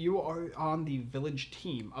wolf, you are on the village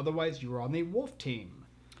team. Otherwise, you are on the wolf team.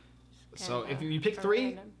 So if you pick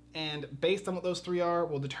 3, and based on what those 3 are,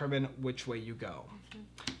 will determine which way you go.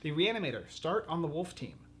 The reanimator. Start on the wolf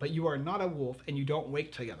team, but you are not a wolf and you don't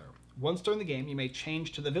wake together. Once during the game, you may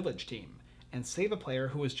change to the village team and save a player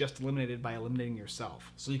who was just eliminated by eliminating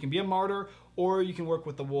yourself. So you can be a martyr, or you can work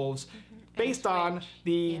with the wolves based on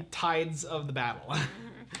the tides of the battle.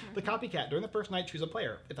 The copycat. During the first night, choose a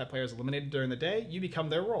player. If that player is eliminated during the day, you become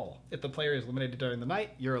their role. If the player is eliminated during the night,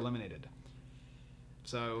 you're eliminated.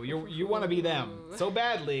 So you want to be them so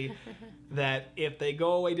badly that if they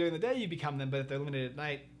go away during the day, you become them. But if they're eliminated at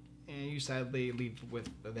night, you sadly leave with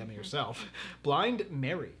them yourself. Blind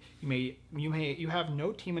Mary. You have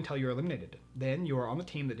no team until you're eliminated. Then you are on the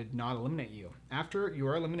team that did not eliminate you. After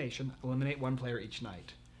your elimination, eliminate 1 player each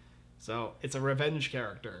night. So it's a revenge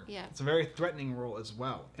character. Yeah. It's a very threatening role as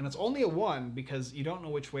well. And it's only a 1 because you don't know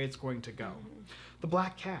which way it's going to go. The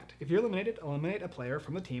Black Cat. If you're eliminated, eliminate a player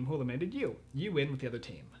from the team who eliminated you. You win with the other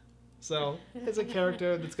team. So it's a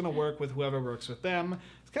character that's going to work with whoever works with them.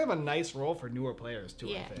 It's kind of a nice role for newer players too,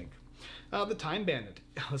 I think. The Time Bandit.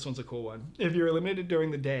 This one's a cool one. If you're eliminated during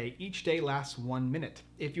the day, each day lasts 1 minute.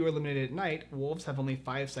 If you're eliminated at night, wolves have only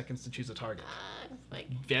 5 seconds to choose a target.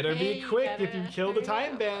 Better be quick if you kill the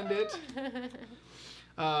Time Bandit.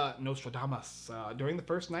 Nostradamus. During the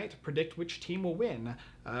first night, predict which team will win.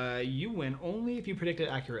 You win only if you predict it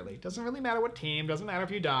accurately. Doesn't really matter what team, doesn't matter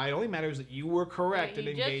if you die. It only matters that you were correct in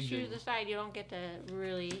engaging. You just choose the side. You don't get to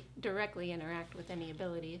really directly interact with any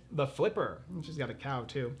abilities. The Flipper. She's got a cow,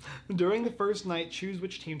 too. During the first night, choose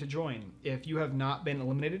which team to join. If you have not been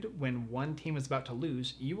eliminated when one team is about to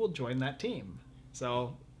lose, you will join that team.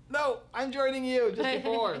 So, no, I'm joining you just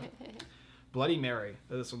before. Bloody Mary.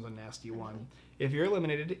 This one's a nasty one. If you're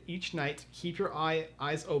eliminated each night, keep your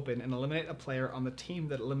eyes open and eliminate a player on the team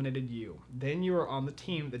that eliminated you. Then you are on the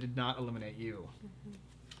team that did not eliminate you.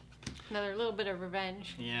 Another little bit of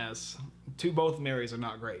revenge. Yes. Both Marys are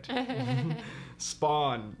not great.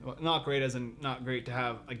 Spawn. Well, not great as in not great to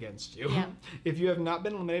have against you. Yeah. If you have not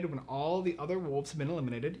been eliminated when all the other wolves have been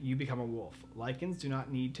eliminated, you become a wolf. Lichens do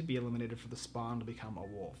not need to be eliminated for the spawn to become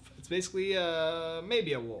a wolf. It's basically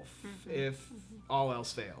maybe a wolf if all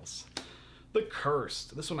else fails. The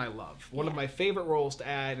Cursed. This one I love. One of my favorite roles to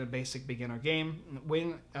add in a basic beginner game.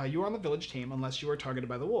 When you are on the village team, unless you are targeted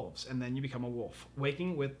by the wolves, and then you become a wolf,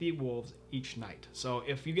 waking with the wolves each night. So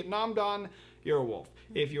if you get nommed on, you're a wolf.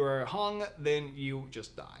 If you are hung, then you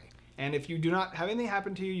just die. And if you do not have anything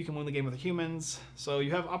happen to you, you can win the game with the humans. So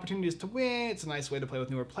you have opportunities to win. It's a nice way to play with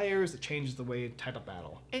newer players. It changes the way type of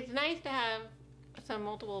battle. It's nice to have some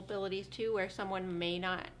multiple abilities too, where someone may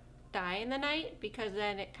not die in the night, because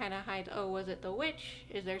then it kind of hides, oh, was it the witch?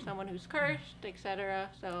 Is there someone who's cursed, etc.?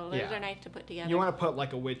 So those are nice to put together. You want to put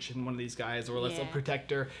like a witch in one of these guys, or a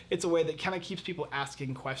protector. It's a way that kind of keeps people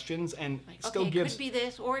asking questions and still gives... it could be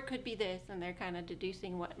this, or it could be this, and they're kind of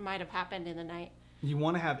deducing what might have happened in the night. You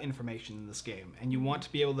want to have information in this game, and you want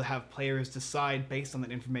to be able to have players decide based on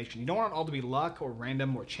that information. You don't want it all to be luck or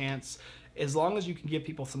random or chance. As long as you can give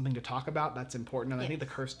people something to talk about, that's important, and I think the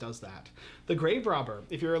Curse does that. The Grave Robber.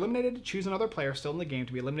 If you're eliminated, choose another player still in the game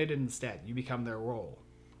to be eliminated instead. You become their role.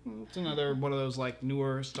 It's another one of those like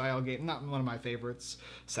newer style game, not one of my favorites.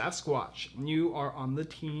 Sasquatch. You are on the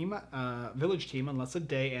team, village team, unless a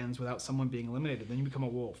day ends without someone being eliminated. Then you become a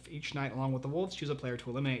wolf. Each night, along with the wolves, choose a player to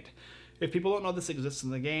eliminate. If people don't know this exists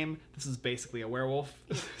in the game, this is basically a werewolf,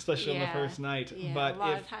 especially on the first night. Yeah, but a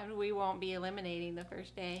lot of times we won't be eliminating the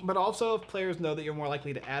first day. But also, if players know that you're more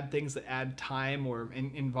likely to add things that add time or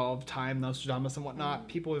involve time, Nostradamus and whatnot,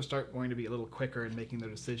 people will start going to be a little quicker in making their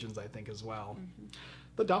decisions, I think, as well.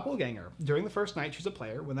 The doppelganger. During the first night, choose a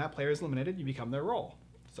player. When that player is eliminated, you become their role.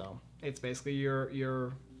 So it's basically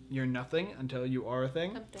you're nothing until you are a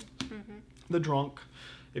thing. The drunk.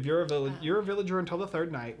 If you're a villager until the third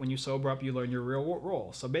night. When you sober up, you learn your real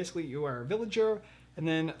role. So basically, you are a villager, and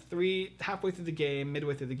then halfway through the game,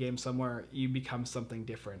 midway through the game somewhere, you become something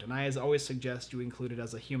different. And I always suggest you include it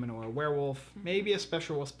as a human or a werewolf, maybe a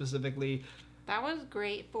special wolf specifically. That was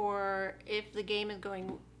great for if the game is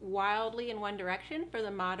going wildly in one direction, for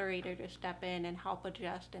the moderator to step in and help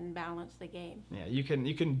adjust and balance the game. Yeah, you can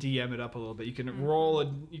DM it up a little bit. You can roll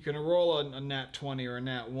a nat 20 or a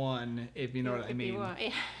nat 1 if you know what I mean.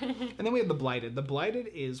 And then we have the blighted. The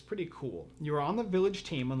blighted is pretty cool. You are on the village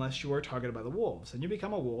team unless you are targeted by the wolves, and you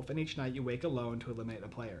become a wolf. And each night you wake alone to eliminate a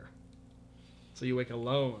player. So you wake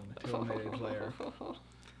alone to eliminate a player.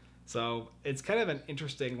 So it's kind of an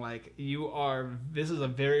interesting, like, this is a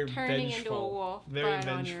very turning vengeful, into a wolf, very but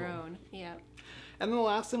vengeful. on your own. Yeah. And then the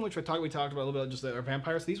last thing, which we talked about a little bit, just our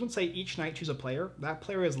vampires. These ones say each night choose a player. That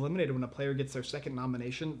player is eliminated when a player gets their second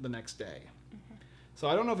nomination the next day. So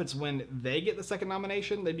I don't know if it's when they get the second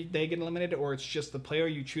nomination, they get eliminated, or it's just the player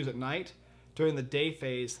you choose at night. During the day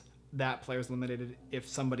phase, that player is eliminated if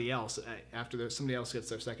somebody else gets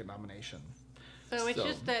their second nomination. So it's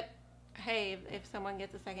just that, hey, if someone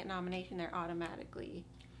gets a second nomination, they're automatically...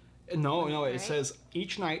 No, right? It says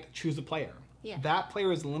each night choose a player. Yeah. That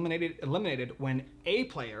player is eliminated when a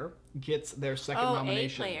player gets their second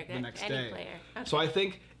nomination the next day. Player. Okay. So I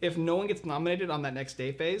think if no one gets nominated on that next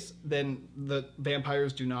day phase, then the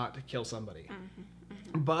vampires do not kill somebody.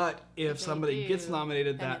 But if somebody gets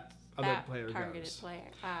nominated, that other player goes.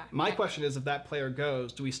 My question is, if that player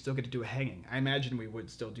goes, do we still get to do a hanging? I imagine we would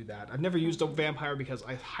still do that. I've never used a vampire because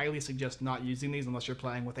I highly suggest not using these unless you're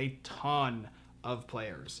playing with a ton of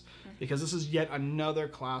players, because this is yet another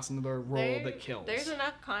class, another role that kills. There's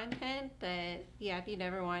enough content that, yeah, if you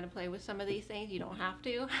never want to play with some of these things, you don't have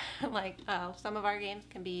to. Like, some of our games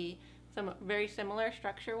can be very similar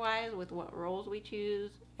structure-wise with what roles we choose,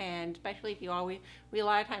 and especially if a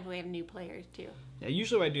lot of times we have new players too. Yeah,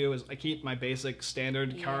 usually what I do is I keep my basic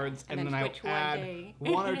standard cards, and then I add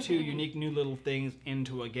one or two unique new little things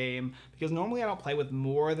into a game, because normally I don't play with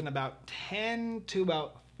more than about 10 to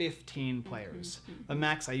about 15 players. The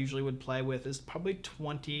max I usually would play with is probably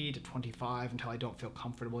 20 to 25 until I don't feel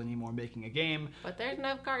comfortable anymore making a game. But there's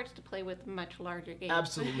enough cards to play with much larger games.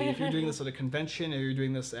 Absolutely. If you're doing this at a convention or you're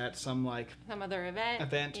doing this at some other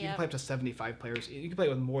event, you can play up to 75 players. You can play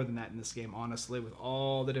with more than that in this game, honestly, with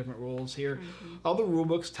all the different rules here. All the rule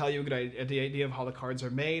books tell you the idea of how the cards are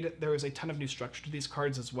made. There is a ton of new structure to these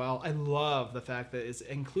cards as well. I love the fact that it's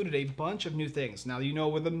included a bunch of new things. Now you know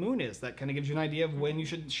where the moon is. That kind of gives you an idea of when you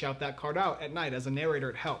should shout that card out at night. As a narrator,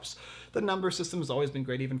 it helps. The number system has always been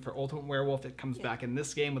great, even for Ultimate Werewolf. It comes back in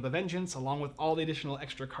this game with a vengeance, along with all the additional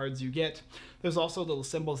extra cards you get. There's also little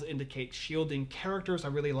symbols that indicate shielding characters. I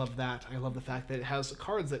really love that. I love the fact that it has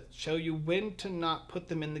cards that show you when to not put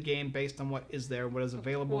them in the game based on what is there, what is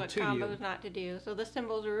available to you. What combos not to do. So the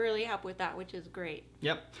symbols really help with that, which is great.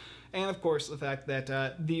 Yep. And of course, the fact that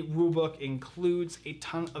the rulebook includes a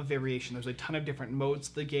ton of variation. There's a ton of different modes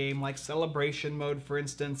to the game, like celebration mode, for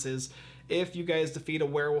instance, is if you guys defeat a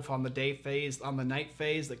werewolf on the day phase, on the night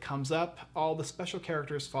phase that comes up, all the special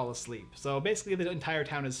characters fall asleep. So basically the entire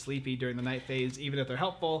town is sleepy during the night phase, even if they're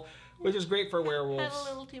helpful, which is great for werewolves. Had a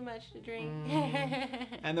little too much to drink.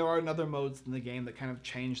 And there are other modes in the game that kind of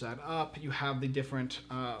change that up. You have the different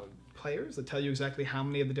players that tell you exactly how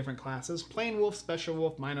many of the different classes: plain wolf, special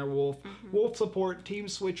wolf, minor wolf, wolf support, team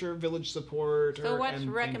switcher, village support. So what's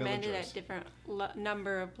recommended at different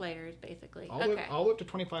number of players, basically? All the way up to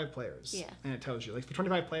 25 players. Yeah. And it tells you, like, for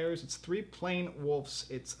 25 players, it's 3 plain wolves,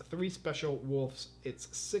 it's 3 special wolves, it's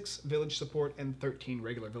 6 village support, and 13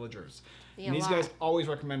 regular villagers. And these guys always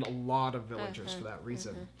recommend a lot of villagers for that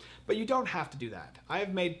reason. But you don't have to do that.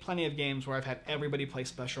 I've made plenty of games where I've had everybody play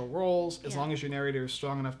special roles, as long as your narrator is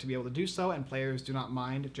strong enough to be able to do so, and players do not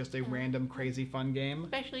mind just a random, crazy, fun game.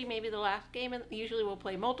 Especially maybe the last game. Usually we'll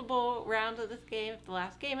play multiple rounds of this game. If the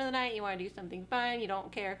last game of the night, you want to do something fun, you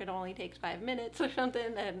don't care if it only takes 5 minutes or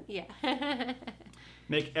something, then yeah.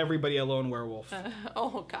 Make everybody a lone werewolf.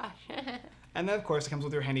 Oh gosh. And then, of course, it comes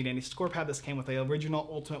with your handy-dandy score pad. This came with the original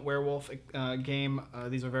Ultimate Werewolf game.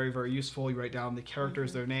 These are very, very useful. You write down the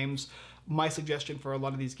characters, their names. My suggestion for a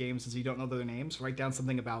lot of these games is you don't know their names, write down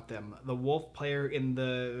something about them. The wolf player in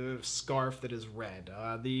the scarf that is red.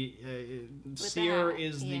 The seer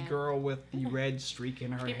is the girl with the red streak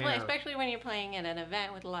in her hair. Especially when you're playing at an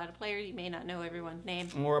event with a lot of players, you may not know everyone's name.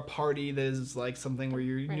 Or a party that is like something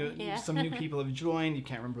where some new people have joined, you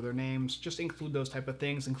can't remember their names. Just include those type of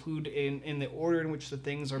things. Include in the order in which the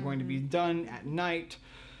things are going to be done at night.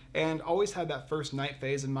 And always have that first night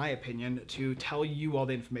phase, in my opinion, to tell you all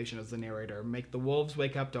the information as the narrator. Make the wolves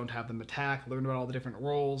wake up, don't have them attack, learn about all the different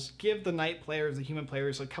roles, give the night players, the human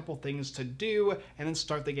players, a couple things to do, and then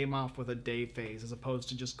start the game off with a day phase, as opposed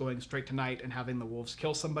to just going straight to night and having the wolves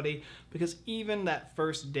kill somebody. Because even that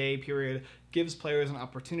first day period gives players an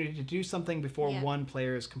opportunity to do something before one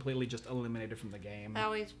player is completely just eliminated from the game. It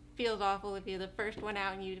always feels awful if you're the first one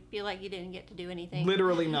out and you feel like you didn't get to do anything.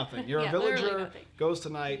 Literally nothing. You're a villager, goes to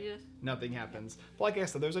night, nothing happens. But like I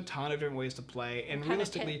said, there's a ton of different ways to play, and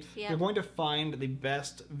realistically, you're going to find the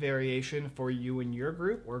best variation for you and your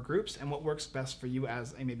group or groups, and what works best for you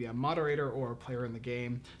as maybe a moderator or a player in the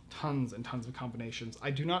game. Tons and tons of combinations.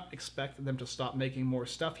 I do not expect them to stop making more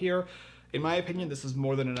stuff here. In my opinion, this is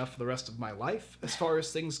more than enough for the rest of my life as far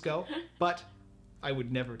as things go, but I would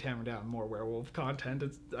never tamper down more werewolf content.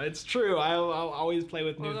 It's true. I'll always play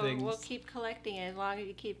with new things. We'll keep collecting it as long as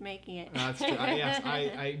you keep making it. That's true. Yes,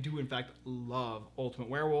 I do in fact love Ultimate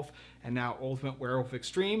Werewolf, and now Ultimate Werewolf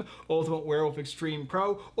Extreme, Ultimate Werewolf Extreme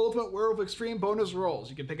Pro, Ultimate Werewolf Extreme bonus rolls.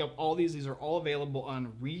 You can pick up all these. These are all available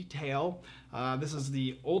on retail. This is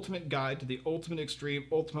the ultimate guide to the Ultimate Extreme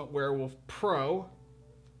Ultimate Werewolf Pro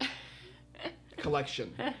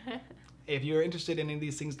collection. If you're interested in any of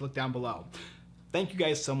these things, look down below. Thank you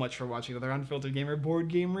guys so much for watching another Unfiltered Gamer board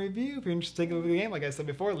game review. If you're interested in the game, like I said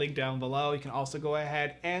before, link down below. You can also go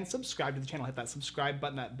ahead and subscribe to the channel. Hit that subscribe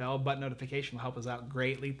button, that bell button notification will help us out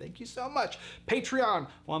greatly. Thank you so much. Patreon,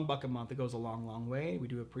 $1 a month. It goes a long, long way. We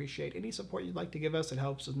do appreciate any support you'd like to give us. It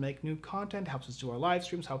helps us make new content, helps us do our live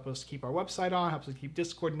streams, helps us keep our website on, helps us keep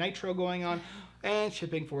Discord Nitro going on, and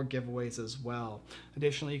shipping for giveaways as well.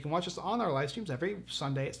 Additionally, you can watch us on our live streams every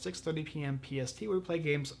Sunday at 6:30 p.m. PST, where we play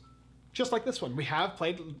games just like this one. We have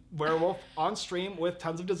played Werewolf on stream with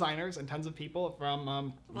tons of designers and tons of people from...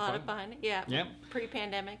 a lot of fun, yeah. Yep.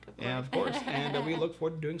 Pre-pandemic, of course. Yeah, of course. And we look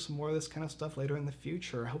forward to doing some more of this kind of stuff later in the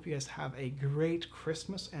future. I hope you guys have a great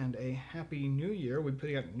Christmas and a happy New Year. We'll be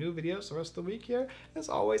putting out new videos the rest of the week here. As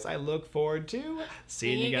always, I look forward to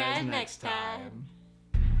seeing you guys next time.